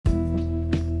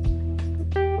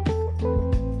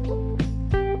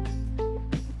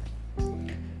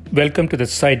Welcome to the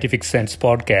Scientific Sense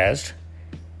podcast,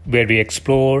 where we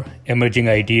explore emerging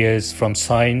ideas from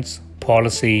science,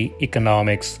 policy,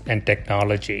 economics, and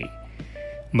technology.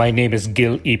 My name is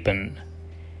Gil Eapen.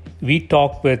 We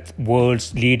talk with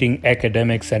world's leading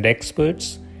academics and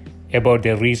experts about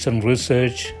their recent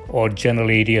research or general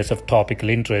areas of topical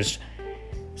interest.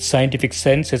 Scientific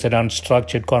Sense is an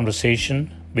unstructured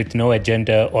conversation with no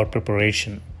agenda or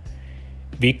preparation.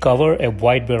 We cover a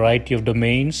wide variety of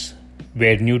domains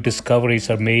where new discoveries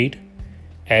are made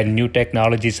and new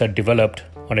technologies are developed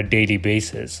on a daily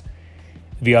basis.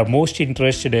 We are most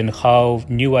interested in how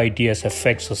new ideas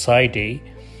affect society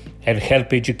and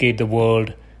help educate the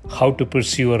world how to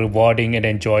pursue a rewarding and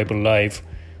enjoyable life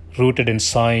rooted in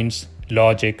science,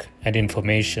 logic, and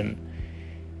information.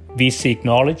 We seek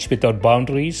knowledge without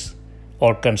boundaries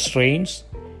or constraints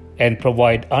and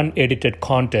provide unedited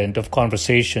content of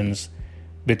conversations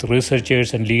with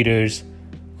researchers and leaders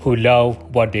who love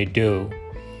what they do.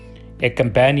 A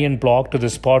companion blog to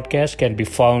this podcast can be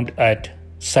found at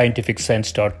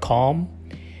scientificsense.com,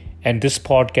 and this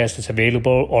podcast is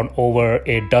available on over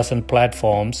a dozen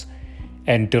platforms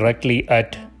and directly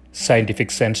at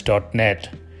scientificsense.net.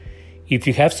 If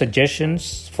you have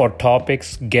suggestions for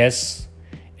topics, guests,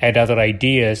 and other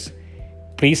ideas,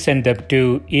 please send them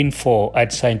to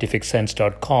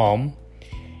info@scientificsense.com,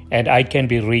 and I can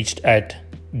be reached at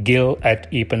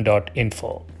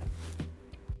gil@eapen.info.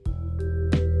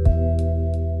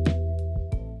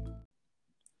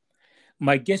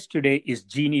 My guest today is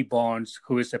Jeannie Barnes,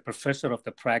 who is a professor of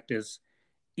the practice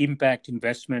Impact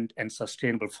Investment and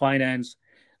Sustainable Finance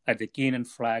at the Kenan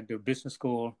Flagler Business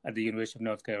School at the University of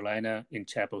North Carolina in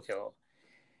Chapel Hill.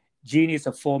 Jeannie is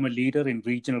a former leader in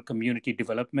regional community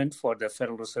development for the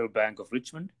Federal Reserve Bank of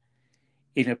Richmond.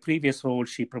 In her previous role,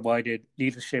 she provided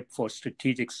leadership for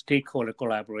strategic stakeholder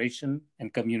collaboration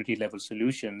and community-level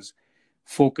solutions,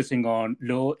 focusing on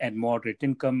low and moderate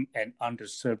income and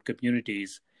underserved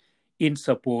communities in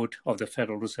support of the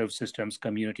Federal Reserve System's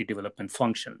community development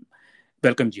function.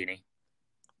 Welcome, Jeannie.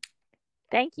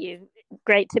 Thank you.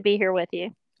 Great to be here with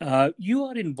you. You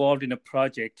are involved in a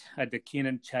project at the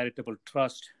Kenan Charitable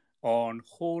Trust on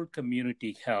whole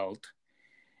community health.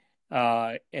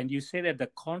 And you say that the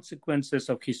consequences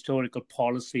of historical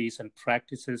policies and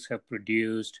practices have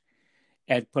produced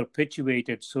and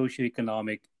perpetuated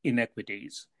socioeconomic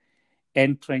inequities.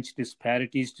 Entrenched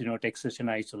disparities do not exist in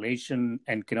isolation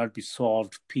and cannot be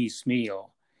solved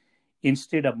piecemeal.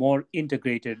 Instead, a more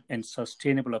integrated and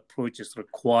sustainable approach is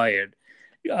required.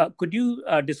 Could you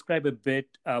describe a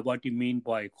bit what you mean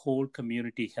by whole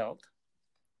community health?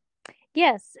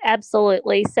 Yes,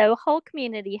 absolutely. So whole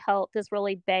community health is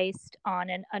really based on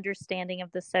an understanding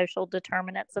of the social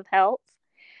determinants of health,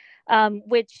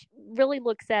 which really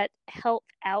looks at health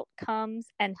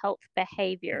outcomes and health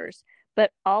behaviors,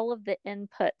 but all of the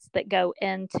inputs that go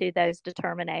into those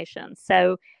determinations.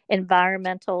 So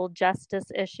environmental justice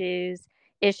issues,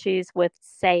 issues with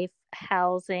safe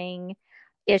housing,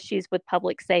 issues with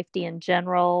public safety in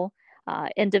general,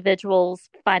 individuals'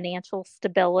 financial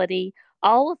stability,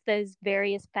 all of those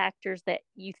various factors that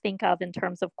you think of in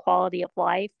terms of quality of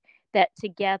life that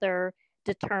together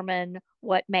determine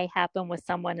what may happen with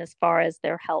someone as far as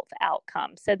their health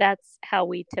outcomes. So that's how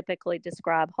we typically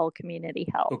describe whole community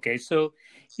health. Okay, so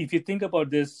if you think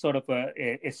about this sort of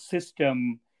a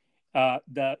system,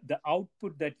 the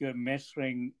output that you're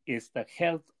measuring is the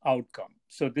health outcome.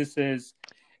 So this is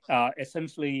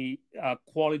essentially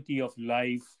quality of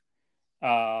life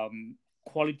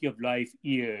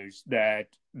years that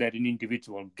an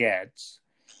individual gets,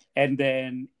 and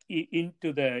then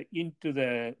into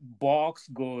the box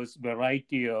goes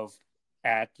variety of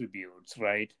attributes,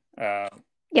 right?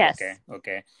 Yes.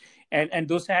 Okay, and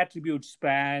those attributes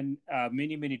span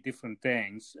many different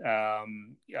things: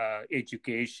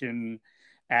 education,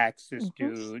 access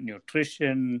to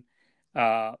nutrition.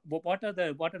 What are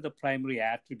the primary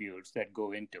attributes that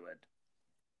go into it?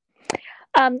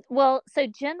 Well, so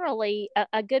generally,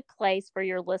 a good place for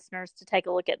your listeners to take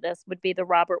a look at this would be the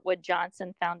Robert Wood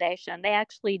Johnson Foundation. They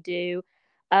actually do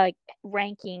a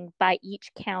ranking by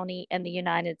each county in the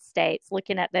United States,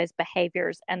 looking at those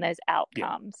behaviors and those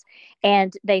outcomes. Yeah.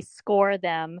 And they score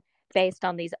them based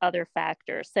on these other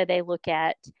factors. So they look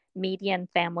at median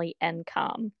family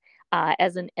income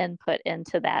as an input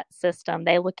into that system.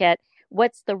 They look at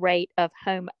what's the rate of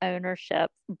home ownership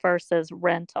versus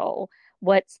rental.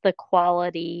 What's the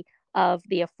quality of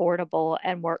the affordable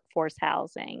and workforce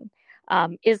housing?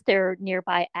 Is there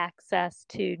nearby access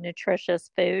to nutritious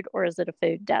food, or is it a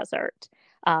food desert?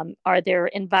 Are there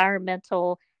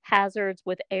environmental hazards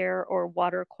with air or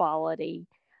water quality?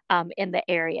 in the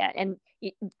area. And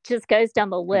it just goes down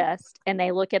the list, and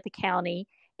they look at the county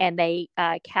and they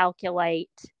calculate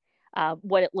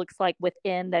what it looks like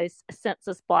within those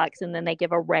census blocks, and then they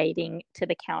give a rating to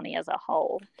the county as a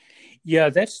whole. Yeah,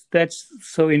 that's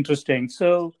so interesting.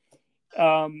 So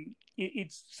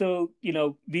it's so,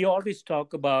 we always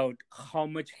talk about how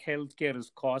much healthcare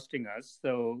is costing us.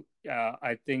 So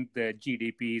I think the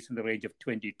GDP is in the range of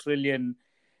 20 trillion.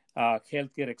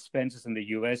 Healthcare expenses in the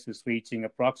US is reaching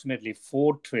approximately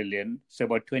 4 trillion, so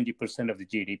about 20% of the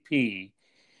GDP.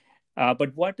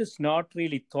 But what is not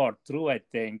really thought through, I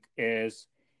think, is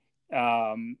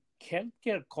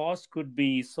healthcare costs could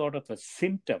be sort of a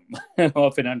symptom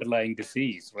of an underlying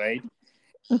disease, right?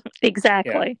 Yeah.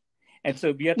 Exactly. And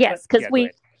so we are, Yes, because yeah, go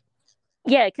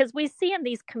ahead. we see in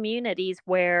these communities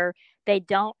where they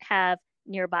don't have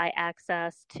nearby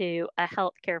access to a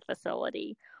healthcare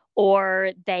facility,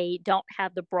 or they don't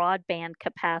have the broadband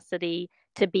capacity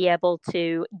to be able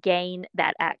to gain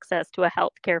that access to a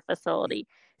healthcare facility.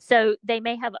 So they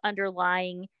may have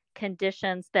underlying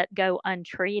conditions that go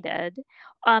untreated.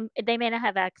 They may not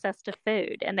have access to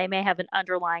food, and they may have an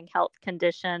underlying health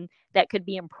condition that could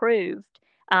be improved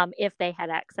if they had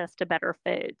access to better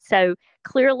food. So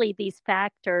clearly, these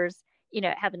factors,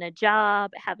 having a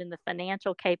job, having the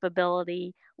financial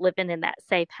capability, living in that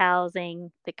safe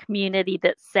housing, the community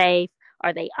that's safe,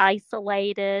 are they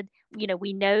isolated?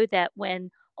 We know that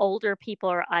when older people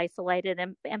are isolated,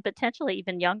 and potentially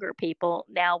even younger people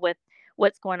now with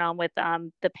what's going on with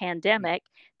the pandemic,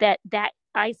 that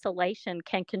isolation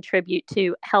can contribute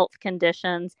to health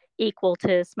conditions equal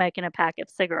to smoking a pack of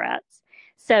cigarettes.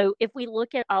 So if we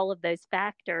look at all of those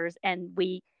factors and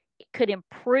we could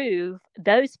improve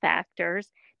those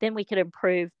factors, then we could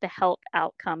improve the health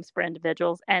outcomes for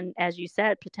individuals. And as you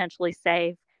said, potentially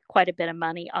save quite a bit of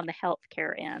money on the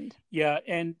healthcare end. Yeah.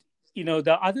 And,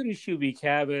 the other issue we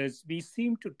have is we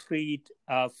seem to treat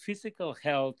physical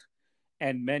health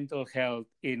and mental health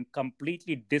in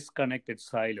completely disconnected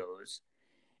silos.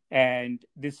 And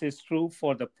this is true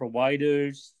for the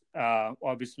providers.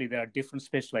 Obviously, there are different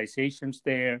specializations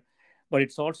there, but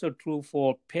it's also true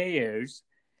for payers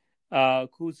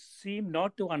who seem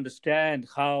not to understand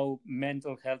how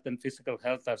mental health and physical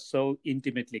health are so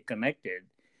intimately connected.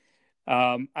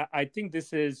 I think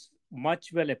this is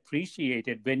much well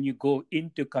appreciated when you go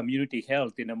into community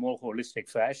health in a more holistic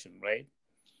fashion, right?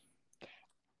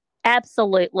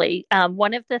 Absolutely.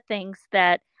 One of the things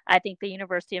that I think the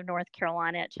University of North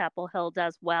Carolina at Chapel Hill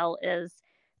does well is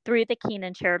through the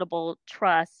Keenan Charitable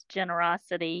Trust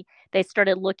generosity, they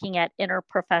started looking at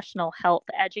interprofessional health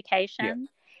Yeah. education.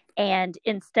 And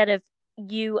instead of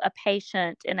you, a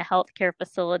patient in a healthcare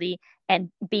facility,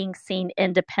 and being seen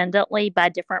independently by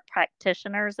different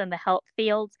practitioners in the health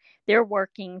fields, they're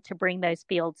working to bring those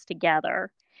fields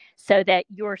together so that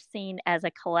you're seen as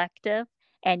a collective,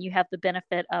 and you have the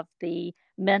benefit of the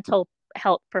mental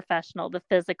health professional, the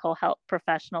physical health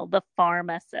professional, the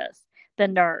pharmacist, the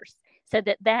nurse, so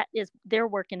that is they're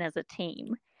working as a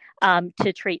team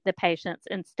to treat the patients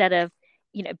instead of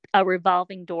a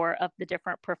revolving door of the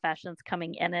different professions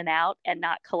coming in and out and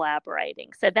not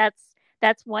collaborating. So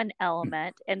that's one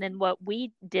element. And then what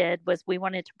we did was we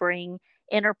wanted to bring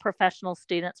interprofessional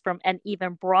students from an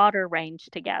even broader range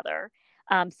together.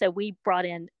 So we brought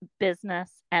in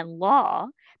business and law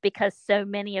because so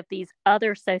many of these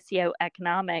other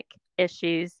socioeconomic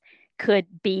issues could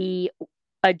be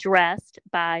addressed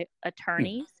by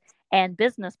attorneys and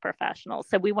business professionals.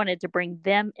 So we wanted to bring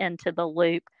them into the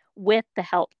loop with the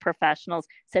health professionals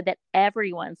so that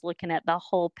everyone's looking at the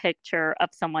whole picture of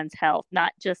someone's health,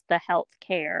 not just the health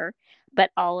care,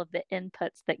 but all of the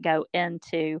inputs that go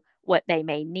into what they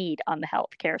may need on the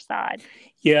healthcare side.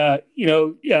 Yeah,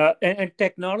 yeah, and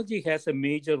technology has a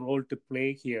major role to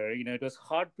play here. It was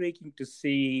heartbreaking to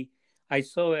see. I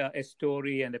saw a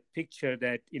story and a picture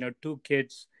that, two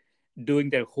kids doing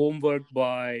their homework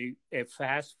by a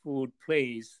fast food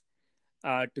place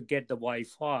to get the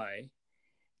Wi-Fi.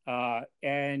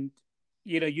 And,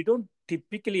 you don't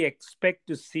typically expect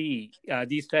to see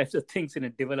these types of things in a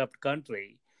developed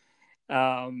country.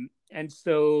 And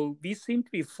so we seem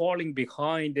to be falling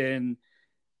behind in,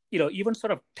 even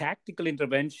sort of tactical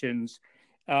interventions.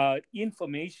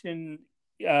 Information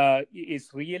is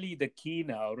really the key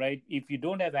now, right? If you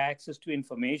don't have access to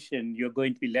information, you're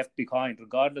going to be left behind,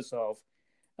 regardless of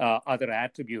other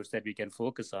attributes that we can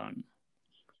focus on.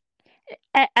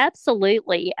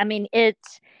 Absolutely. I mean, it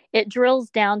drills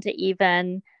down to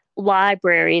even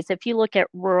libraries. If you look at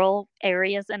rural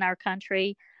areas in our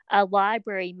country, a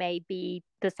library may be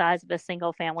the size of a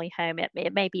single family home.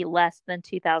 It may be less than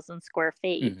 2,000 square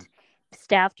feet. Mm-hmm.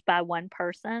 staffed by one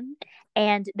person,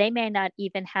 and they may not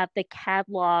even have the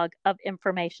catalog of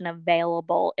information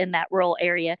available in that rural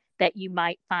area that you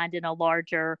might find in a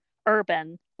larger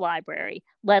urban library,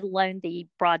 let alone the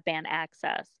broadband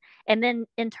access. And then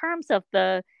in terms of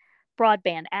the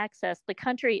broadband access, the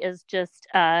country is just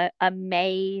a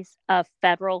maze of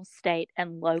federal, state,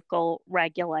 and local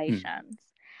regulations.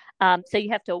 So you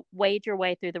have to wade your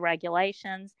way through the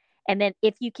regulations. And then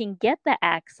if you can get the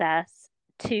access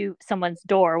to someone's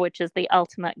door, which is the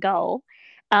ultimate goal,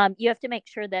 you have to make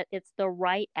sure that it's the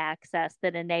right access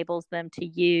that enables them to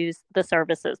use the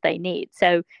services they need.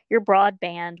 So your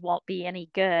broadband won't be any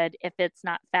good if it's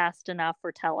not fast enough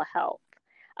for telehealth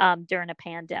during a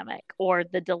pandemic, or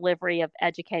the delivery of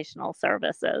educational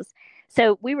services.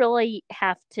 So we really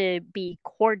have to be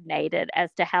coordinated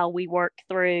as to how we work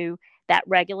through that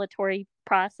regulatory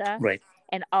process Right.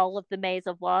 and all of the maze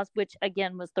of laws, which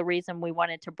again was the reason we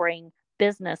wanted to bring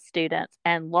business students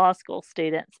and law school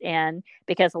students in,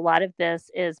 because a lot of this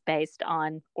is based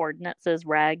on ordinances,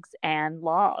 regs, and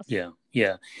laws. Yeah,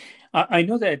 yeah. I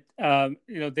know that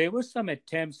there were some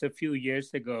attempts a few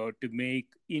years ago to make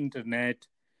internet,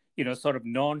 sort of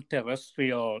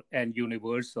non-terrestrial and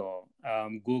universal.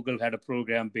 Google had a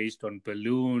program based on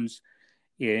balloons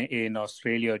in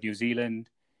Australia or New Zealand.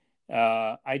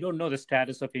 I don't know the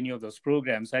status of any of those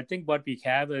programs. I think what we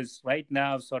have is right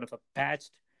now sort of a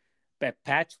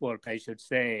patchwork, I should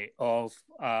say, of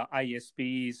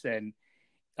ISPs and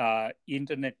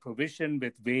internet provision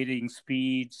with varying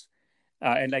speeds.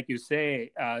 And like you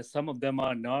say, some of them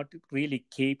are not really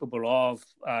capable of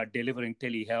delivering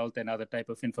telehealth and other type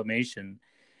of information.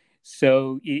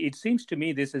 So it seems to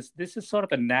me this is sort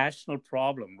of a national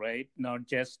problem, right? Not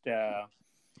just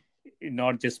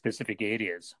specific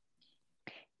areas.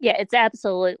 Yeah, it's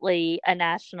absolutely a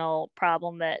national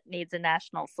problem that needs a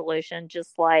national solution,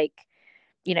 just like,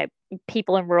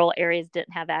 people in rural areas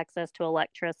didn't have access to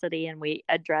electricity, and we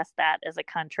addressed that as a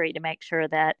country to make sure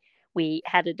that we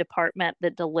had a department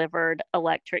that delivered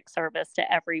electric service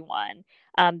to everyone.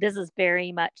 This is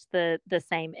very much the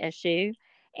same issue,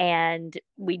 and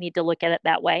we need to look at it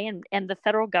that way. And the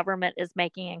federal government is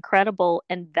making incredible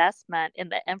investment in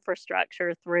the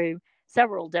infrastructure through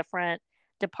several different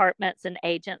departments and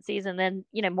agencies. And then,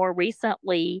 more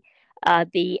recently,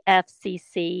 the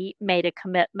FCC made a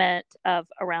commitment of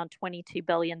around $22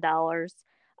 billion,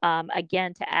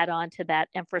 again, to add on to that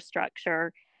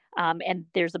infrastructure. And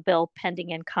there's a bill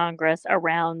pending in Congress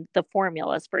around the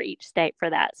formulas for each state for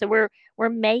that. So we're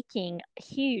making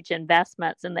huge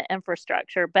investments in the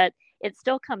infrastructure, but it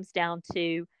still comes down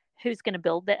to who's going to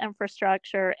build the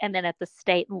infrastructure. And then at the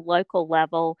state and local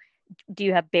level, do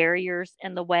you have barriers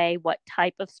in the way? What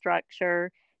type of structure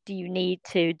do you need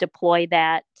to deploy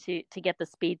that to get the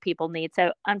speed people need?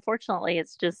 So unfortunately,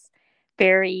 it's just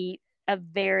a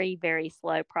very, very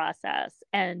slow process.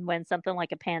 And when something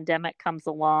like a pandemic comes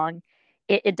along,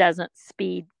 it doesn't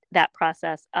speed that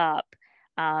process up.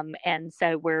 And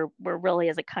so we're really,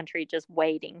 as a country, just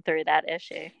wading through that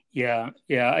issue. Yeah.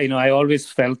 I always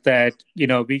felt that,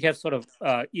 we have sort of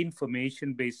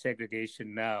information-based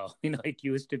segregation now. It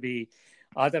used to be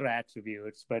other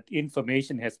attributes, but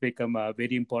information has become a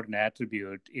very important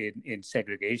attribute in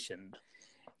segregation.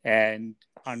 And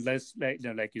unless,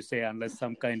 like you say, unless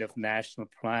some kind of national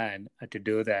plan to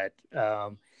do that,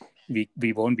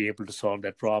 we won't be able to solve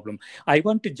that problem. I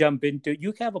want to jump into,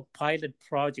 you have a pilot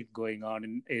project going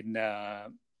on in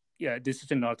this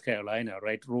is in North Carolina,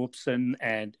 right? Robeson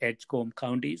and Edgecombe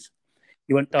counties.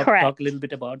 You want to talk a little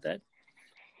bit about that?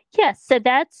 Yes, so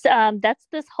that's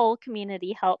this whole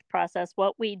community health process.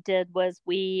 What we did was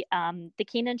the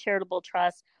Kenan Charitable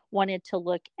Trust wanted to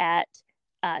look at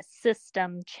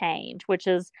system change, which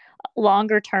is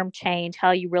longer term change,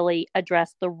 how you really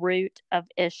address the root of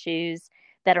issues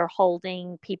that are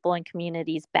holding people and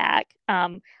communities back,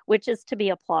 which is to be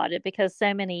applauded, because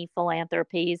so many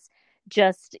philanthropies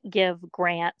just give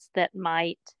grants that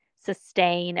might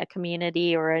sustain a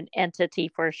community or an entity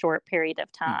for a short period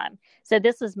of time. So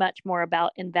this is much more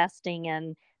about investing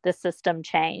in the system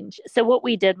change. So what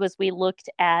we did was we looked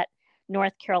at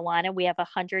North Carolina. We have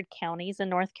 100 counties in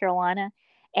North Carolina,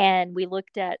 and we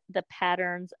looked at the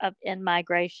patterns of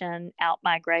in-migration,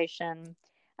 out-migration,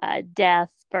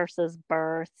 death versus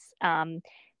births,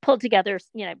 pulled together,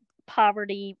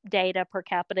 poverty data, per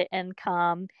capita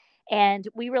income. And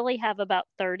we really have about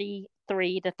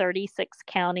 33 to 36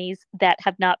 counties that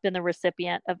have not been the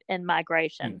recipient of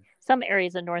in-migration. Some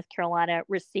areas in North Carolina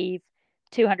receive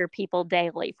 200 people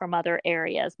daily from other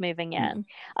areas moving in.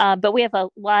 But we have a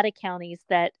lot of counties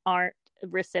that aren't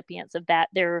recipients of that.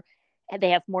 They're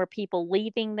they have more people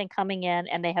leaving than coming in,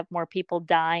 and they have more people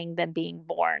dying than being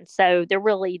born. So they're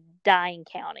really dying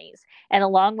counties. And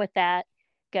along with that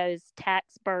goes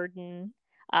tax burden,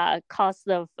 costs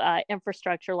of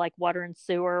infrastructure like water and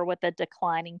sewer with a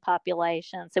declining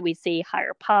population. So we see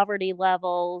higher poverty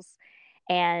levels,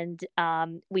 and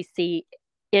we see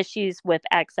issues with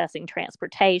accessing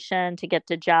transportation to get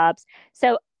to jobs.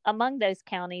 So among those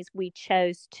counties, we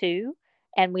chose two,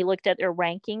 and we looked at their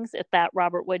rankings at that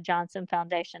Robert Wood Johnson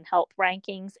Foundation Health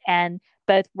Rankings, and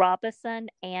both Robeson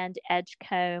and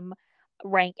Edgecombe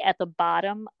rank at the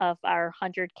bottom of our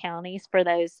 100 counties for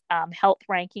those health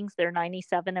rankings. They're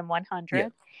 97 and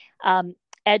 100. Yeah.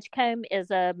 Edgecombe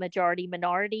is a majority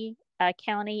minority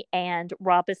county, and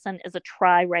Robeson is a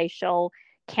triracial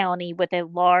county with a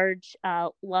large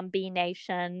Lumbee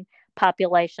Nation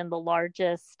population, the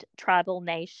largest tribal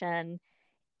nation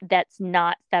that's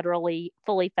not fully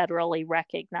federally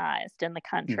recognized in the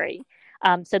country.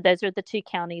 So those are the two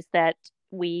counties that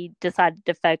we decided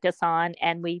to focus on.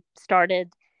 And we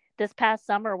started this past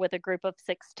summer with a group of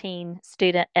 16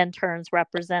 student interns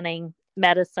representing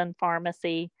medicine,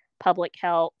 pharmacy, public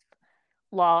health,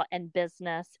 law, and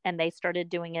business. And they started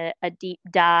doing a deep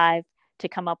dive to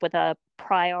come up with a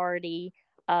priority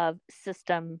of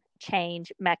system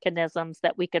change mechanisms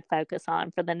that we could focus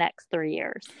on for the next 3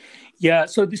 years. Yeah,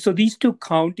 so these two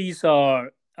counties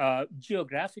are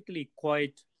geographically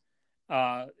quite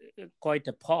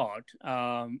apart.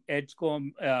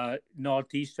 Edgecombe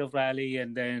northeast of Raleigh,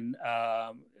 and then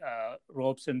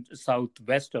Robeson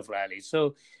southwest of Raleigh.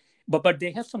 So, but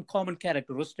they have some common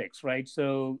characteristics, right?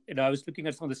 So, I was looking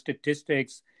at some of the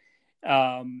statistics.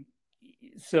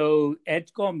 So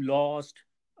Edgecombe lost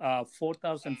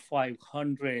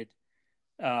 4,500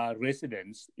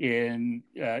 residents in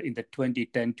the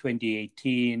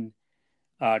 2010-2018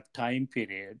 time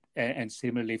period, and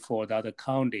similarly for the other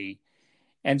county.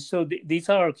 And so these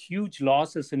are huge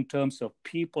losses in terms of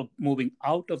people moving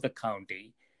out of the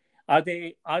county. Are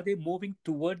they moving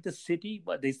toward the city?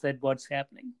 But they said what's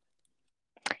happening?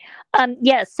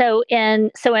 Yes. So in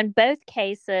both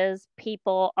cases,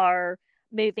 people are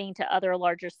moving to other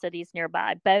larger cities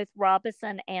nearby. Both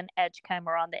Robeson and Edgecombe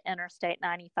are on the Interstate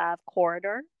 95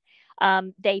 corridor.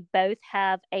 They both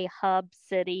have a hub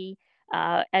city.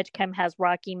 Edgecombe has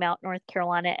Rocky Mount, North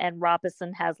Carolina, and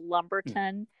Robeson has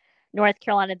Lumberton, North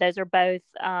Carolina. Those are both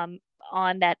on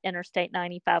that Interstate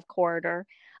 95 corridor.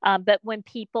 But when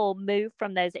people move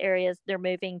from those areas, they're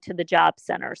moving to the job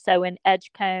center. So in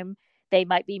Edgecombe, they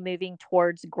might be moving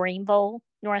towards Greenville,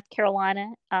 North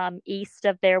Carolina, east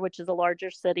of there, which is a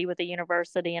larger city with a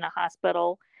university and a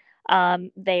hospital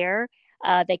there.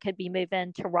 They could be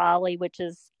moving to Raleigh, which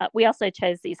is, we also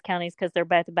chose these counties because they're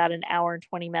both about an hour and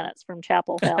 20 minutes from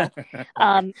Chapel Hill.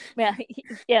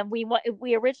 Yeah, we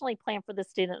originally planned for the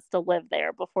students to live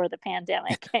there before the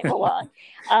pandemic came along.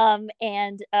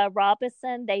 And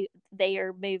Robeson, they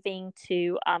are moving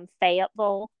to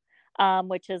Fayetteville,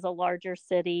 which is a larger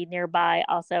city nearby,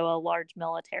 also a large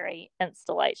military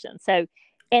installation. So,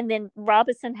 and then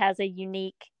Robeson has a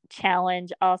unique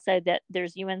challenge also that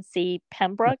there's UNC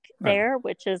Pembroke there,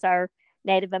 which is our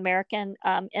Native American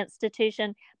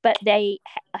institution, but they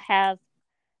have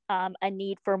a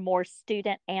need for more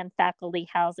student and faculty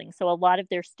housing. So a lot of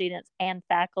their students and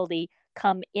faculty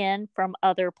come in from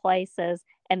other places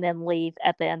and then leave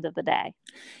at the end of the day.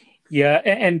 Yeah,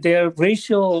 and their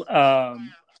racial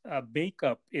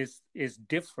makeup is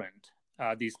different,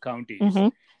 these counties.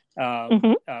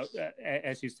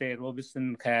 As you say,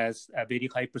 Robeson has a very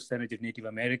high percentage of Native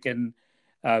American,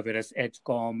 whereas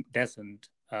Edgecombe doesn't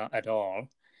at all.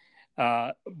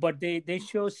 But they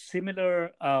show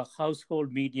similar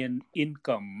household median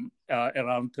income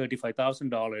around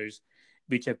 $35,000,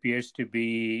 which appears to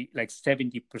be like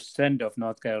 70% of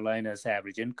North Carolina's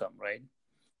average income, right?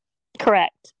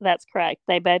 Correct. That's correct.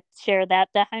 They both share that.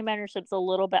 The home ownership's a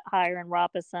little bit higher in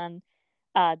Robeson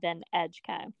than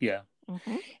Edgecombe. Yeah.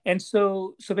 And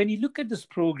so when you look at this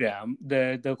program,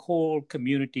 the whole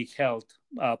community health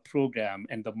program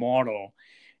and the model,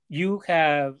 you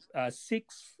have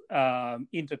 6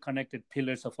 interconnected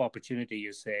pillars of opportunity,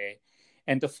 you say.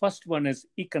 And the first one is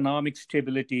economic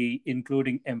stability,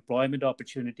 including employment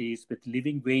opportunities with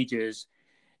living wages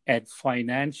and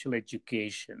financial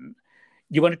education.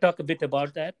 You want to talk a bit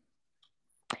about that?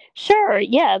 Sure.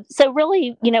 Yeah. So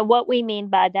really, what we mean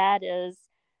by that is,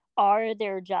 are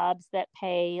there jobs that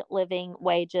pay living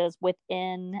wages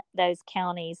within those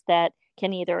counties that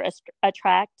can either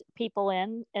attract people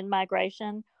in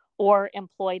migration or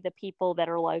employ the people that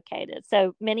are located?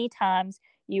 So many times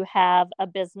you have a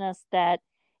business that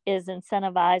is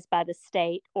incentivized by the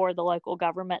state or the local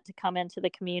government to come into the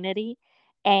community,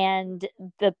 and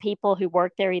the people who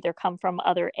work there either come from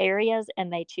other areas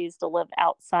and they choose to live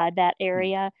outside that Mm.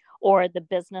 area, or the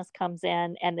business comes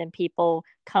in and then people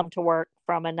come to work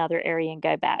from another area and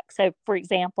go back. So, for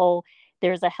example,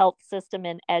 there's a health system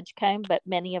in Edgecombe, but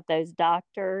many of those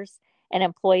doctors and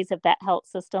employees of that health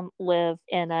system live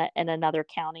in another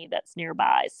county that's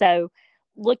nearby. So,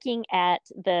 looking at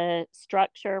the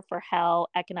structure for how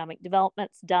economic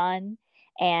development's done,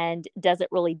 and does it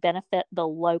really benefit the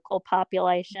local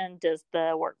population? Does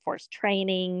the workforce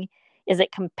training, is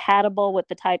it compatible with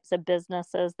the types of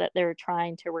businesses that they're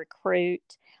trying to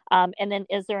recruit? And then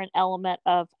is there an element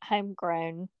of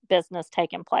homegrown business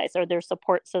taking place? Are there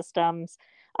support systems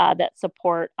that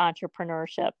support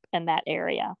entrepreneurship in that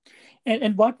area?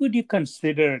 And what would you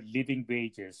consider living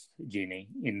wages, Jeannie,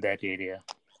 in that area?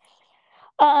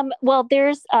 Well,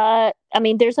 there's a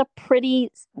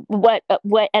pretty, what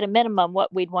at a minimum,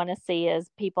 what we'd want to see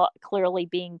is people clearly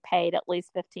being paid at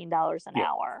least $15 an Yeah.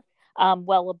 hour,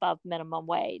 well above minimum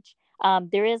wage.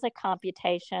 There is a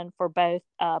computation for both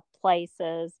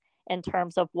places in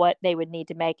terms of what they would need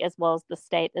to make, as well as the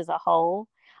state as a whole,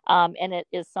 and it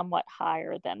is somewhat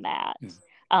higher than that.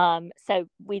 Mm. So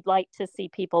we'd like to see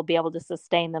people be able to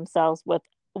sustain themselves with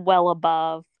well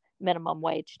above minimum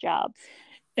wage jobs.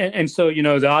 And so,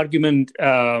 the argument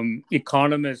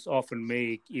economists often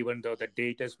make, even though the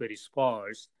data is very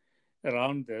sparse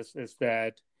around this, is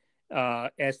that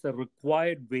as the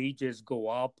required wages go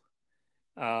up,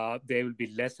 there will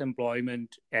be less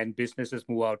employment and businesses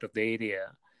move out of the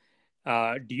area.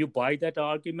 Do you buy that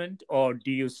argument, or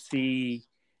do you see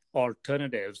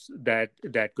alternatives that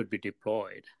could be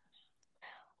deployed?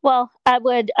 Well, I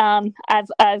would.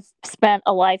 I've spent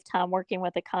a lifetime working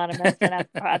with economists, and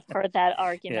I've heard that Yeah.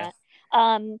 argument.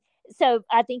 Um, so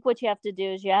I think what you have to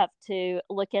do is you have to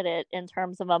look at it in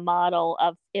terms of a model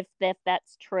of if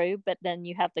that's true, but then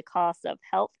you have the cost of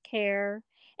healthcare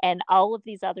and all of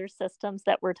these other systems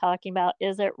that we're talking about.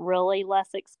 Is it really less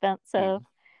expensive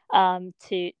Mm.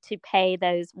 to pay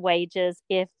those wages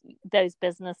if those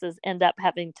businesses end up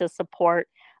having to support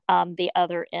the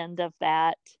other end of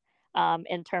that?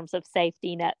 In terms of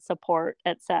safety net support,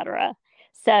 et cetera.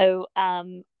 So,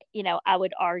 I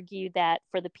would argue that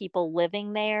for the people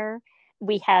living there,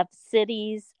 we have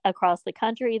cities across the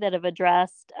country that have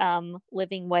addressed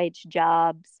living wage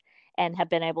jobs and have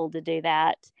been able to do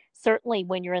that. Certainly,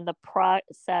 when you're in the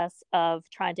process of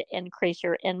trying to increase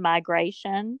your in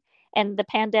migration, and the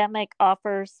pandemic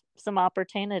offers some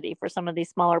opportunity for some of these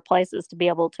smaller places to be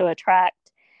able to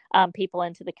attract people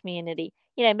into the community.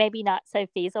 Maybe not so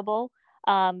feasible,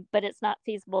 but it's not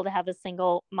feasible to have a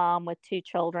single mom with two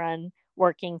children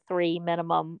working three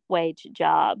minimum wage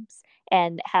jobs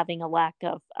and having a lack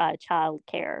of child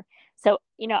care. So,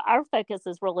 our focus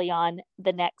is really on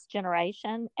the next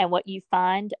generation. And what you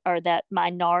find are that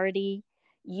minority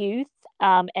youth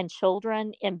and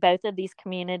children in both of these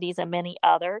communities and many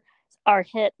others are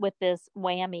hit with this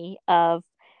whammy of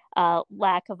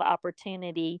lack of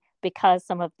opportunity because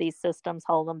some of these systems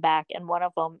hold them back. And one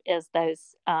of them is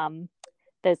those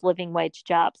living wage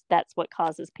jobs. That's what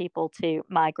causes people to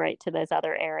migrate to those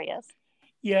other areas.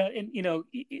 Yeah, and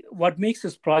what makes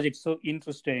this project so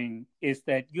interesting is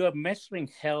that you are measuring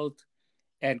health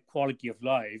and quality of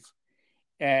life,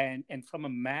 and from a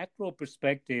macro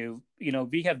perspective,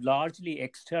 we have largely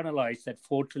externalized that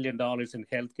 $4 trillion in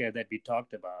healthcare that we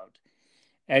talked about,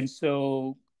 and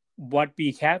so what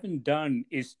we haven't done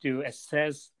is to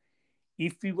assess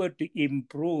if we were to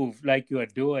improve, like you are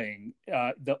doing,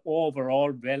 the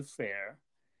overall welfare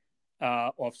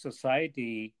of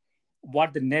society,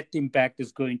 what the net impact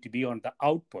is going to be on the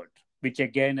output, which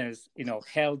again is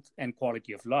health and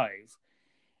quality of life.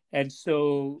 And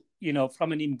so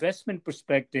from an investment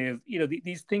perspective,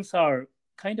 these things are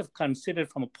kind of considered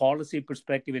from a policy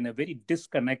perspective in a very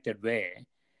disconnected way.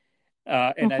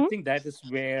 And I Mm-hmm. think that is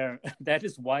where that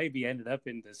is why we ended up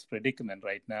in this predicament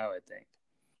right now, I think.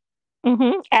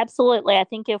 Mm-hmm. Absolutely. I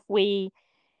think if we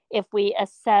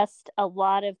assessed a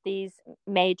lot of these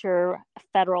major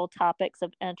federal topics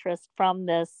of interest from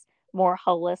this more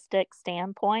holistic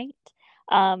standpoint,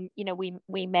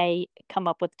 we may come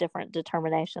up with different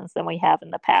determinations than we have in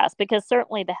the past, because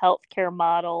certainly the healthcare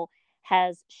model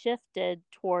has shifted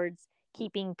towards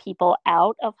keeping people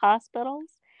out of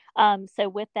hospitals. So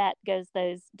with that goes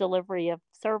those delivery of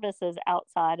services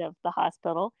outside of the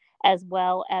hospital, as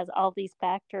well as all these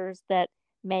factors that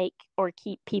make or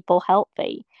keep people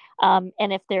healthy. And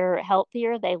if they're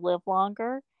healthier, they live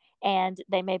longer and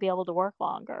they may be able to work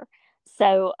longer.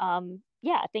 So,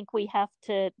 yeah, I think we have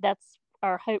that's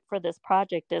our hope for this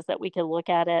project, is that we can look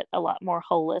at it a lot more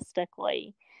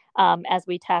holistically, as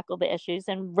we tackle the issues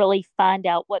and really find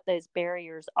out what those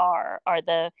barriers are. Are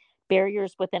the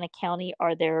barriers within a county?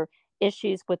 Are there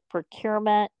issues with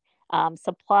procurement,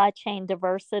 supply chain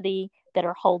diversity that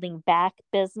are holding back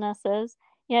businesses?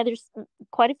 There's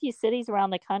quite a few cities around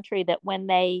the country that when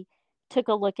they took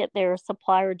a look at their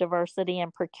supplier diversity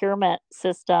and procurement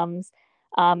systems,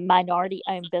 minority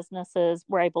owned businesses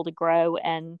were able to grow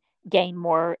and gain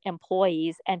more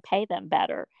employees and pay them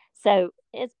better. So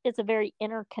it's a very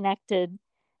interconnected,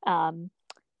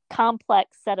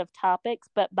 complex set of topics,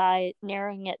 but by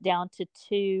narrowing it down to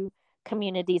two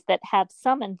communities that have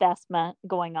some investment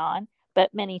going on,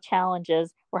 but many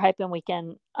challenges, we're hoping we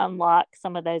can unlock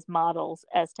some of those models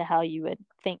as to how you would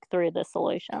think through the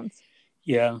solutions.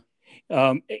 Yeah.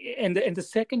 And the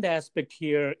second aspect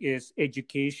here is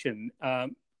education.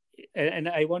 And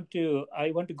I want to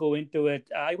go into it.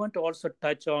 I want to also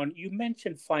touch on, you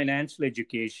mentioned financial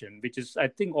education, which is, I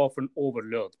think, often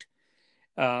overlooked.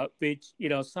 Which,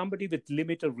 somebody with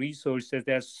limited resources,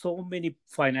 there are so many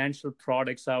financial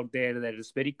products out there that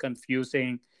is very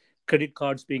confusing, credit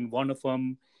cards being one of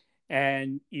them.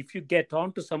 And if you get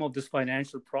onto some of these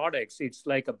financial products, it's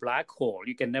like a black hole.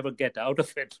 You can never get out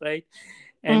of it, right?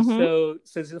 And Mm-hmm. so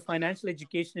does the financial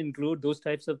education include those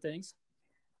types of things?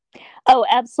 Oh,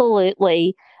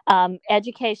 absolutely.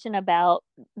 Education about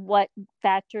what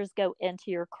factors go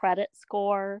into your credit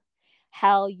score,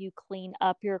 how you clean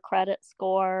up your credit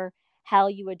score, how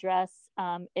you address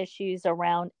issues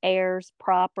around heirs,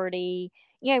 property,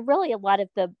 really a lot of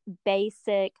the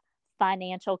basic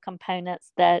financial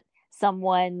components that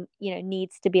someone,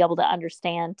 needs to be able to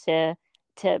understand to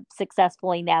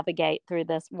successfully navigate through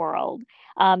this world.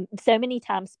 So many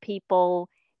times people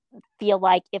feel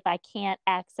like if I can't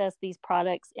access these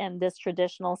products in this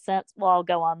traditional sense, well, I'll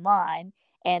go online.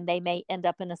 And they may end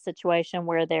up in a situation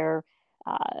where their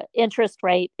interest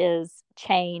rate is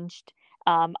changed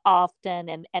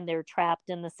often, and they're trapped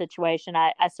in the situation.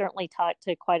 I certainly talked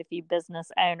to quite a few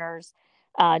business owners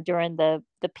during the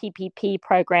PPP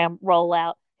program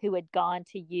rollout who had gone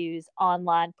to use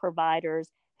online providers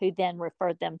who then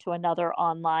referred them to another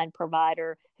online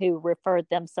provider who referred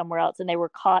them somewhere else. And they were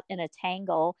caught in a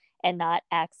tangle and not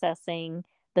accessing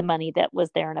the money that was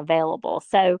there and available.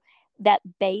 So that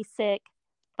basic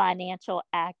financial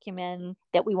acumen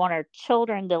that we want our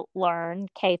children to learn,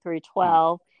 K through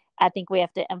 12, I think we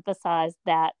have to emphasize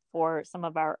that for some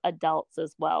of our adults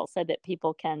as well, so that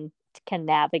people can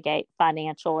navigate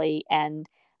financially and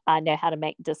know how to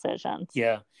make decisions.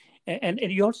 Yeah. And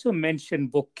you also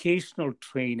mentioned vocational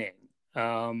training.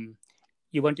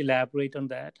 You want to elaborate on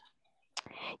that?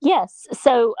 Yes.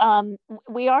 So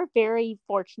we are very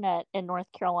fortunate in North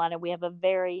Carolina. We have a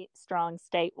very strong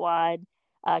statewide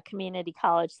community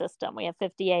college system. We have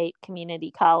 58 community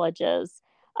colleges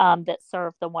that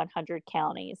serve the 100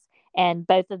 counties. And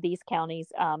both of these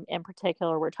counties, in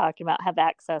particular, we're talking about, have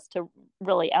access to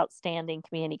really outstanding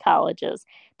community colleges.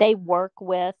 They work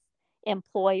with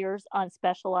employers on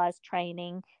specialized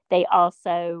training. They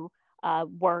also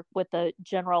work with the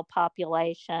general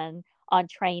population on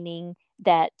training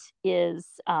that is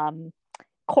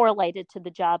correlated to the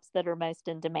jobs that are most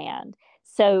in demand.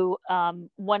 So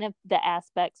one of the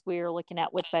aspects we're looking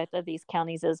at with both of these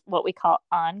counties is what we call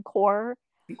encore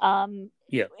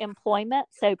employment.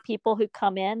 So people who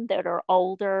come in that are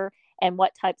older, and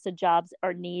what types of jobs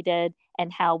are needed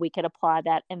and how we could apply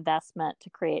that investment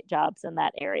to create jobs in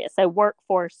that area. So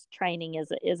workforce training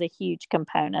is a huge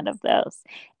component of this.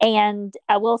 And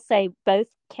I will say both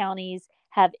counties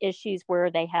have issues where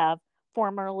they have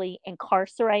formerly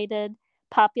incarcerated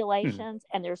populations,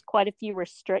 and there's quite a few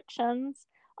restrictions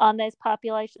on those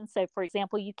populations. So, for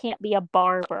example, you can't be a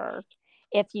barber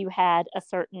if you had a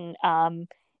certain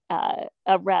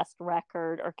arrest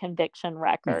record or conviction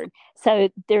record. So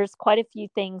there's quite a few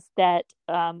things that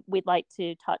we'd like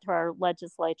to talk to our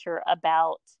legislature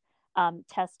about,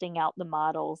 testing out the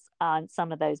models on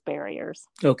some of those barriers.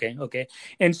 Okay.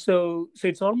 And so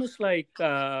it's almost like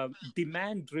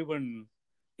demand-driven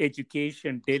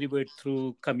education delivered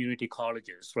through community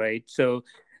colleges, right? So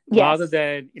rather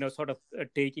than sort of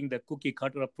taking the cookie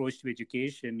cutter approach to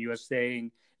education, you are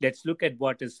saying, let's look at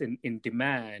what is in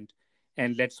demand,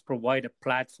 and let's provide a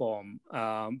platform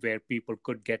where people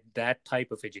could get that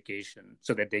type of education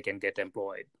so that they can get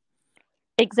employed.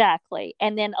 Exactly.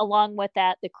 And then along with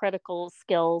that, the critical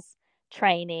skills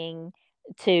training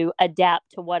to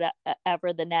adapt to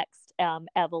whatever the next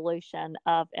evolution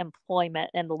of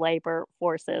employment and the labor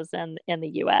forces in the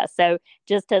U.S. So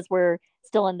just as we're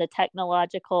still in the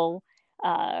technological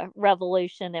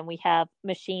revolution and we have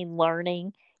machine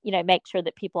learning make sure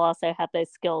that people also have those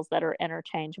skills that are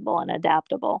interchangeable and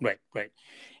adaptable. Right, right.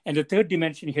 And the third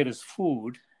dimension here is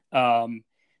food,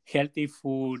 healthy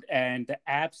food, and the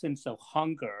absence of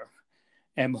hunger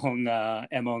among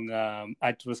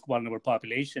at-risk vulnerable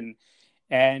population.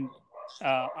 And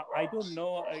I don't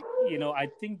know, I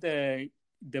think the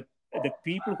the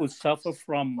people who suffer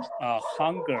from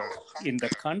hunger in the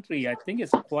country, I think,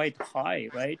 is quite high,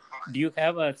 right? Do you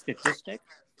have a statistic?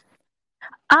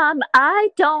 I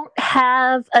don't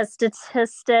have a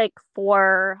statistic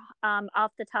for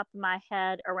off the top of my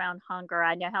head around hunger.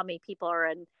 I know how many people are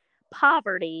in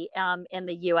poverty in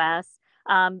the U.S.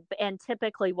 And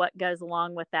typically, what goes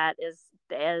along with that is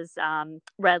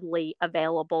readily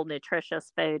available,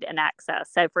 nutritious food and access.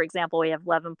 So, for example, we have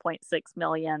 11.6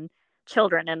 million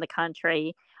children in the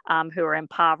country who are in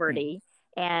poverty,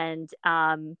 and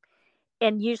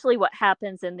usually what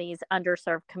happens in these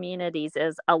underserved communities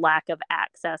is a lack of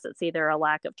access. It's either a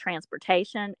lack of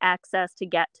transportation access to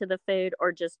get to the food,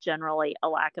 or just generally a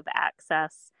lack of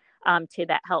access to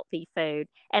that healthy food.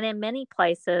 And in many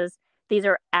places, these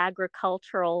are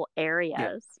agricultural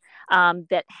areas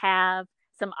that have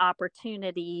some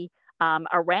opportunity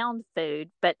around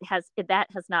food, but that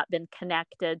has not been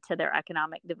connected to their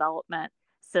economic development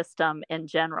system in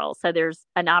general. So there's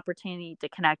an opportunity to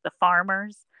connect the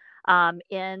farmers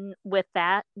in with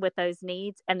those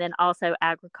needs, and then also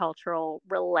agricultural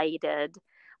related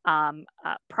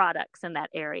products in that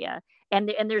area.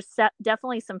 And there's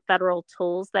definitely some federal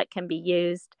tools that can be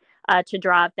used to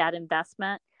drive that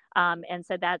investment. And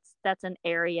so that's an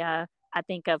area, I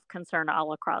think, of concern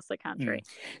all across the country.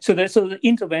 So the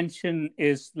intervention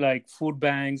is like food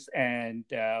banks and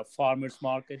farmers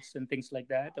markets and things like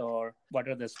that, or what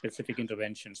are the specific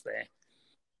interventions there?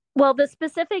 Well, the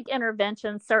specific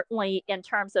interventions, certainly in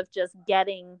terms of just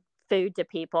getting food to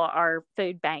people, are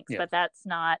food banks, but that's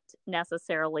not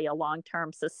necessarily a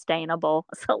long-term sustainable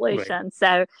solution. Right.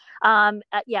 So,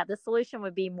 the solution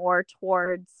would be more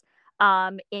towards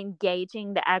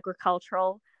engaging the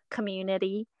agricultural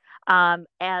community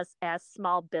as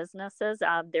small businesses.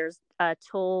 There's a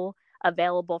tool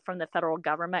available from the federal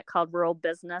government called Rural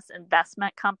Business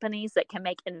Investment Companies that can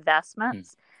make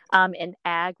investments in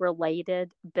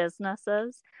ag-related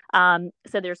businesses. So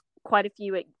there's quite a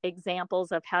few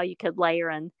examples of how you could layer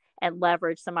and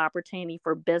leverage some opportunity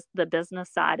for the business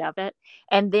side of it,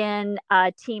 and then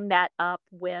team that up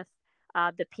with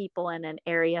the people in an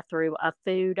area through a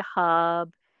food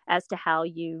hub as to how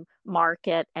you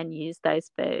market and use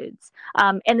those foods.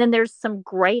 And then there's some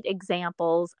great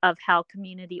examples of how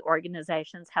community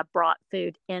organizations have brought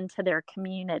food into their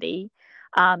community.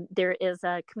 There is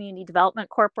a community development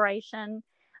corporation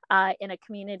in a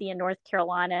community in North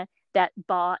Carolina that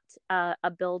bought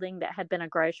a building that had been a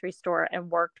grocery store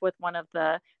and worked with one of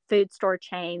the food store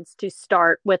chains to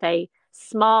start with a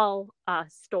small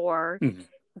store,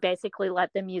 basically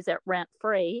let them use it rent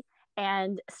free,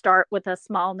 and start with a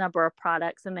small number of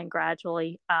products and then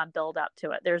gradually build up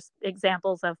to it. There's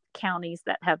examples of counties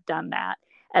that have done that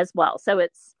as well. So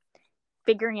it's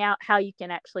figuring out how you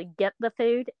can actually get the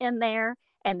food in there,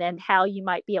 and then how you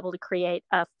might be able to create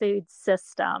a food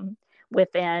system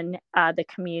within the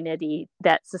community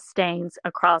that sustains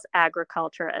across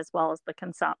agriculture as well as the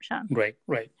consumption. Right,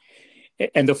 right.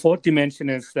 And the fourth dimension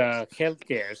is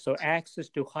healthcare. So access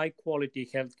to high quality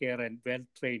healthcare and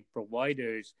well-trained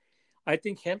providers. I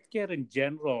think healthcare in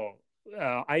general,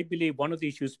 I believe one of the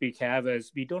issues we have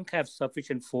is we don't have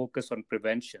sufficient focus on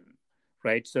prevention,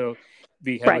 right? So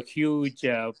we have a huge,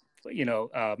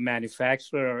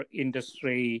 manufacturer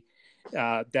industry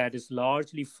that is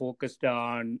largely focused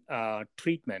on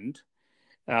treatment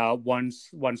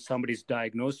once somebody's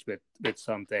diagnosed with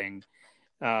something.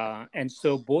 And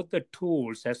so both the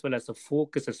tools as well as the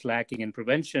focus is lacking in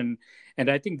prevention. And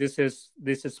I think this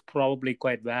is probably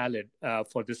quite valid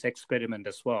for this experiment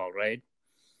as well, right?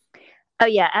 Oh,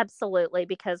 yeah, absolutely.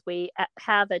 Because we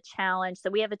have a challenge.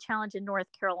 So we have a challenge in North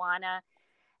Carolina,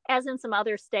 as in some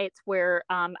other states where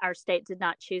our state did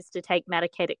not choose to take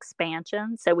Medicaid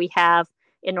expansion. So we have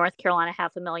in North Carolina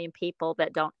 500,000 people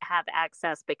that don't have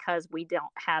access because we don't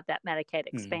have that Medicaid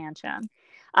expansion.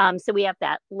 So we have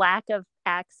that lack of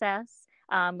access.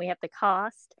 We have the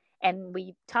cost. And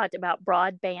we talked about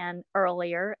broadband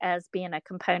earlier as being a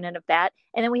component of that.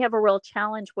 And then we have a real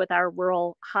challenge with our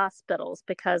rural hospitals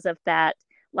because of that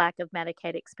lack of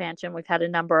Medicaid expansion. We've had a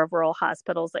number of rural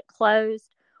hospitals that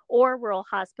closed, or rural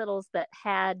hospitals that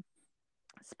had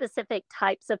specific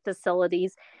types of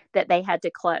facilities that they had to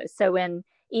close. So in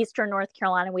Eastern North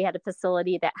Carolina, we had a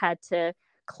facility that had to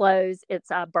close its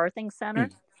birthing center.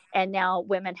 And now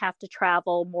women have to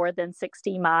travel more than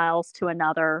 60 miles to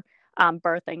another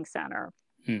birthing center.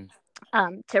 Hmm.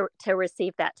 To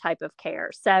receive that type of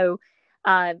care. So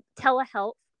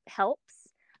telehealth helps,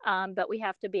 but we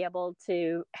have to be able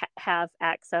to have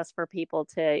access for people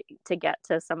to get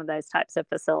to some of those types of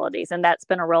facilities, and that's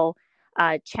been a real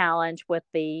challenge with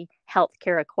the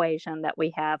healthcare equation that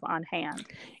we have on hand.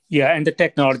 Yeah, and the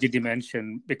technology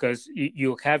dimension, because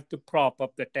you have to prop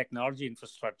up the technology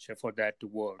infrastructure for that to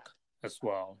work as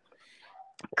well.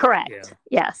 Yeah. Correct.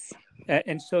 Yes.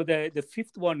 And so the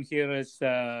fifth one here is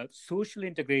social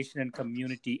integration and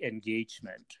community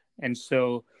engagement. And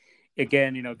so,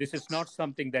 again, this is not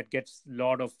something that gets a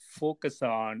lot of focus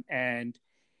on. And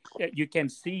you can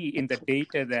see in the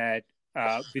data that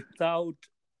without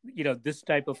this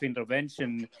type of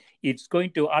intervention, it's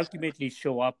going to ultimately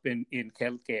show up in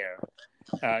healthcare.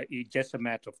 It's just a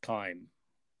matter of time.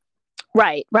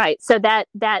 Right. Right. So that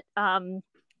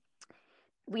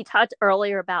we talked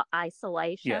earlier about Yeah.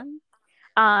 isolation.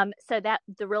 So that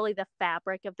the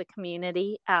fabric of the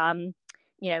community,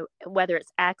 whether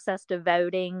it's access to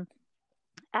voting,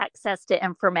 access to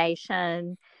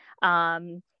information,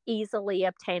 easily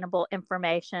obtainable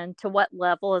information, to what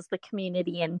level is the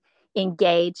community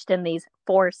engaged in these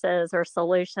forces or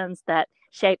solutions that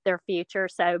shape their future.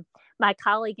 So my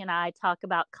colleague and I talk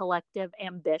about collective Mm.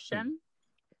 ambition,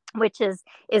 which is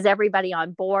everybody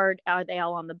on board? Are they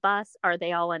all on the bus? Are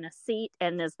they all in a seat?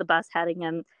 And is the bus heading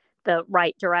in the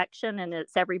right direction? And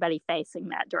it's everybody facing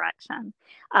that direction.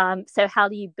 So how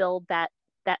do you build that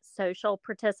social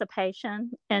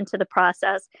participation into the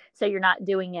process, so you're not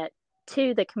doing it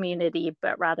to the community,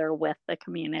 but rather with the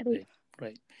community? Right.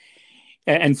 Right.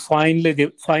 And finally,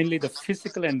 the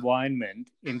physical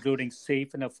environment, including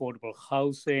safe and affordable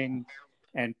housing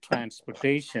and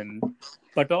transportation,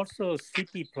 but also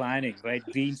city planning, right?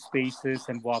 Green spaces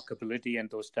and walkability and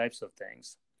those types of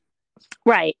things.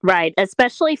 Right, right.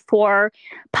 Especially for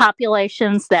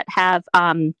populations that have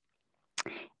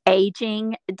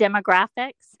aging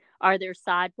demographics. Are there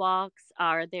sidewalks?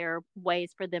 Are there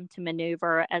ways for them to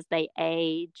maneuver as they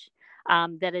age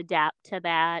that adapt to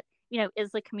that?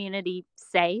 Is the community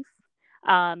safe?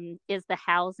 Is the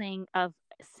housing of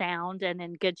sound and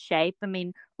in good shape? I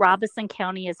mean, Robeson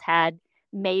County has had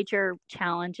major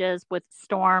challenges with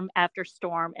storm after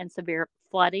storm and severe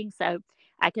flooding. So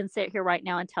I can sit here right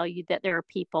now and tell you that there are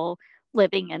people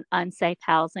living in unsafe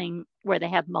housing where they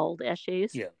have mold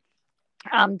issues Yeah.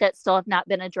 that still have not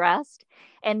been addressed.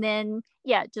 And then,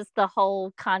 yeah, just the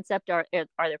whole concept: are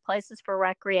there places for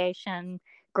recreation,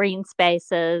 green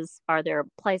spaces? Are there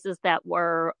places that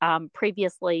were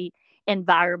previously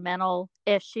environmental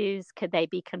issues? Could they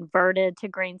be converted to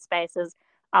green spaces?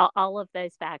 All of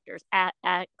those factors.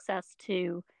 Access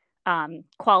to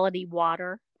quality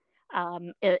water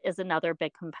is another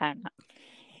big component.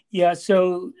 Yeah,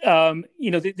 so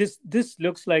this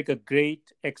looks like a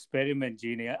great experiment,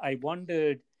 Jeannie. I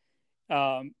wondered,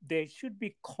 there should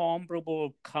be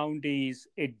comparable counties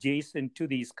adjacent to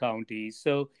these counties.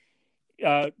 So,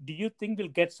 do you think we'll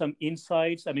get some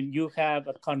insights? I mean, you have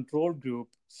a control group,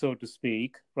 so to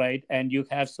speak, right? And you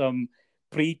have some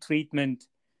pre-treatment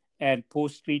and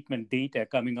post-treatment data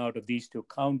coming out of these two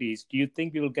counties. Do you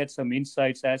think we will get some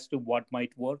insights as to what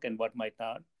might work and what might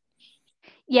not?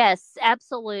 Yes,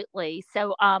 absolutely.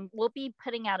 So we'll be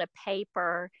putting out a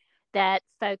paper that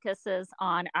focuses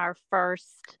on our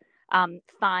first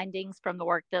findings from the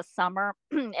work this summer.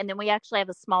 And then we actually have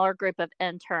a smaller group of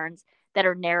interns that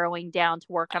are narrowing down to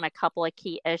work on a couple of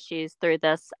key issues through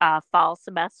this fall Yeah.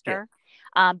 semester.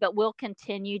 But we'll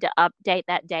continue to update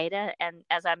that data. And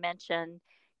as I mentioned,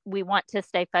 we want to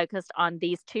stay focused on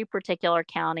these two particular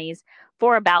counties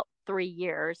for about 3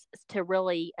 years to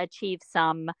really achieve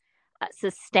some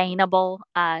sustainable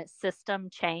system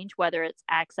change, whether it's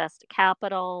access to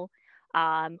capital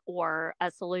or a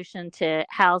solution to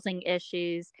housing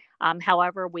issues,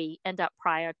 however we end up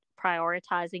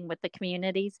prioritizing with the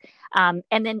communities, and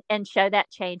then show that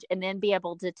change, and then be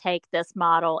able to take this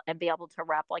model and be able to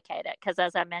replicate it. Because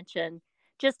as I mentioned,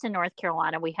 just in North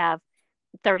Carolina, we have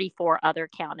 34 other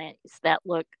counties that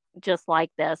look just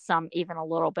like this, some even a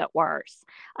little bit worse.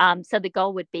 So the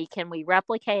goal would be, can we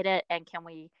replicate it, and can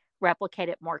we replicate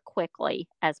it more quickly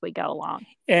as we go along?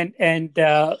 And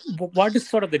what is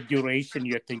sort of the duration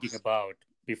you're thinking about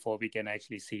before we can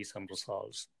actually see some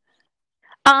results?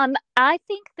 I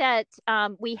think that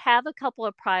we have a couple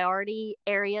of priority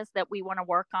areas that we want to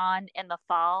work on in the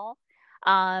fall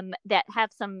that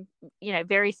have some,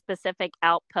 very specific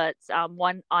outputs.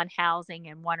 One on housing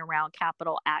and one around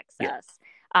capital Yeah. access.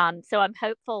 So I'm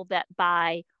hopeful that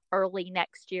by early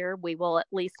next year we will at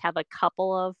least have a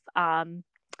couple of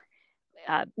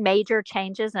major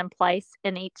changes in place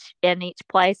in each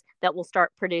place that will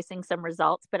start producing some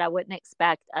results, but I wouldn't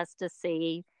expect us to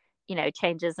see,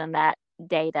 changes in that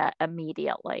data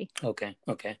immediately. Okay.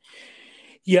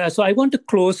 Yeah, so I want to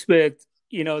close with,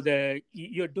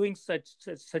 you're doing such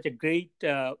a great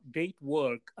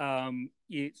work.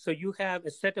 So you have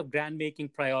a set of grant making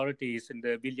priorities in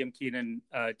the William Keenan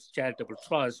Charitable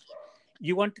Trust.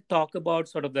 You want to talk about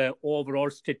sort of the overall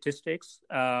statistics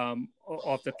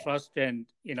of the trust, and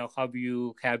how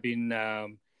you have been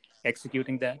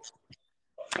executing that.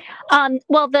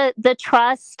 Well, the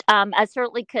trust, I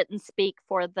certainly couldn't speak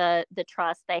for the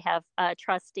trust. They have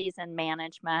trustees and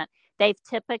management. They've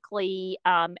typically,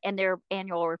 and their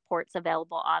annual reports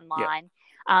available Yeah. online.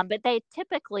 But they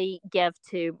typically give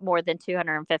to more than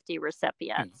 250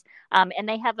 recipients. And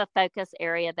they have a focus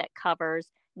area that covers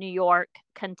New York,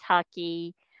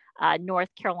 Kentucky,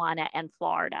 North Carolina, and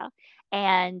Florida.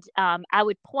 And I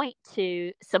would point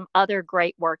to some other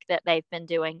great work that they've been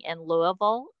doing in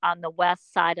Louisville, on the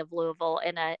west side of Louisville,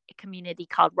 in a community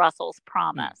called Russell's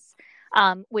Promise,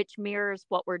 which mirrors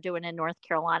what we're doing in North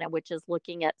Carolina, which is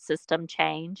looking at system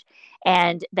change.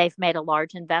 And they've made a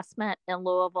large investment in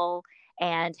Louisville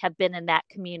and have been in that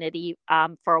community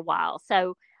for a while.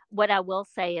 So what I will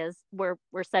say is we're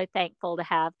so thankful to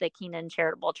have the Keenan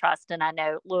Charitable Trust, and I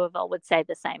know Louisville would say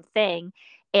the same thing,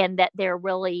 and that they're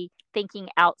really thinking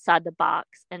outside the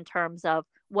box in terms of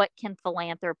what can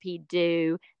philanthropy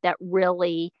do that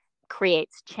really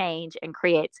creates change and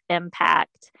creates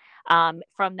impact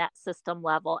from that system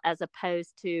level, as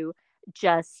opposed to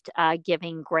just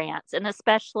giving grants. And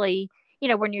especially,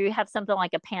 when you have something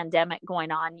like a pandemic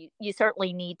going on, you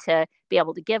certainly need to be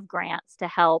able to give grants to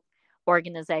help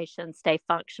organizations stay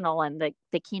functional. And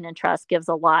the Keenan Trust gives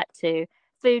a lot to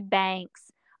food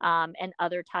banks and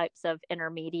other types of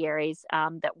intermediaries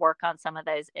that work on some of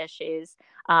those issues.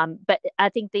 But I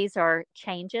think these are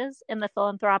changes in the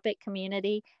philanthropic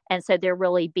community. And so they're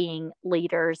really being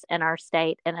leaders in our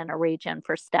state and in a region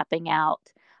for stepping out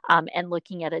and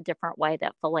looking at a different way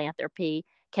that philanthropy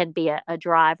can be a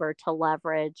driver to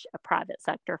leverage a private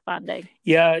sector funding.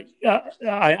 Yeah,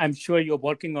 I'm sure you're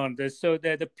working on this. So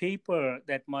the paper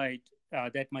that might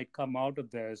come out of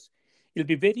this, it'll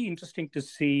be very interesting to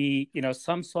see,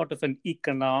 some sort of an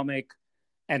economic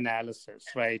analysis,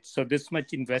 right? So this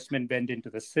much investment went into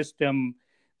the system.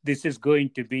 This is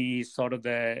going to be sort of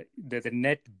the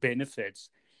net benefits,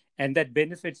 and that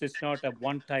benefits is not a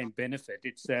one-time benefit.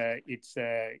 It's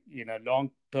a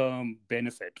long-term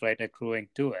benefit, right, accruing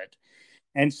to it.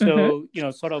 And so,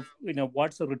 sort of,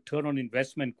 what's the return on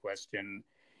investment question?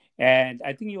 And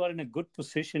I think you are in a good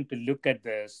position to look at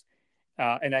this.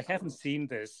 And I haven't seen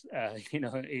this,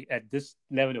 at this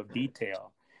level of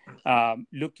detail.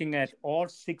 Looking at all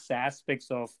 6 aspects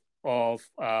of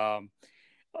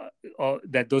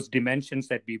that those dimensions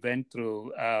that we went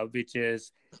through, which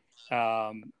is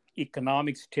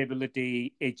economic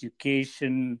stability,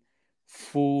 education,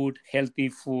 food, healthy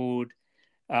food,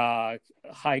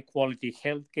 high quality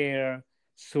healthcare,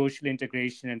 social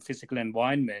integration, and physical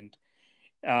environment,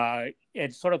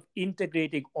 and sort of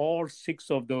integrating all 6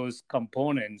 of those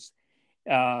components.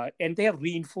 And they have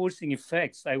reinforcing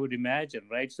effects, I would imagine,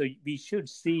 right? So we should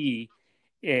see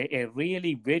a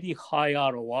really very high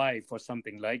ROI for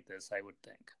something like this, I would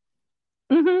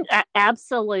think.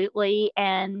 Absolutely.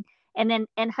 And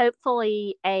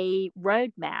hopefully a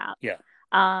roadmap. Yeah.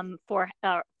 For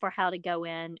how to go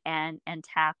in and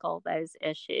tackle those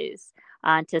issues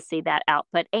to see that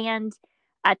output. And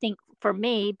I think for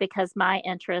me, because my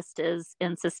interest is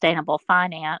in sustainable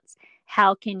finance,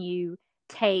 how can you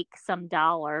take some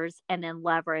dollars and then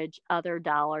leverage other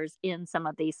dollars in some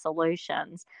of these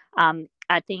solutions?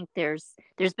 I think there's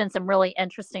been some really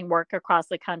interesting work across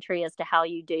the country as to how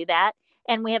you do that.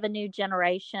 And we have a new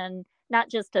generation, not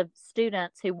just of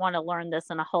students who want to learn this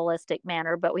in a holistic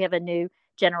manner, but we have a new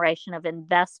generation of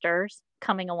investors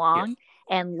coming along. Yes.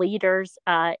 And leaders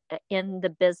in the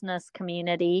business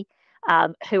community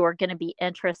who are going to be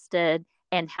interested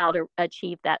in how to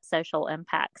achieve that social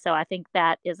impact. So I think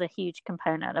that is a huge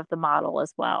component of the model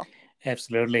as well.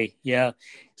 Absolutely. Yeah.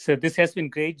 So this has been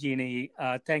great, Jeannie.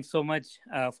 Thanks so much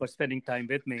for spending time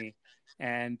with me,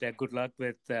 and good luck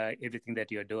with everything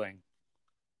that you're doing.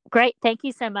 Great. Thank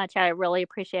you so much. I really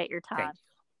appreciate your time.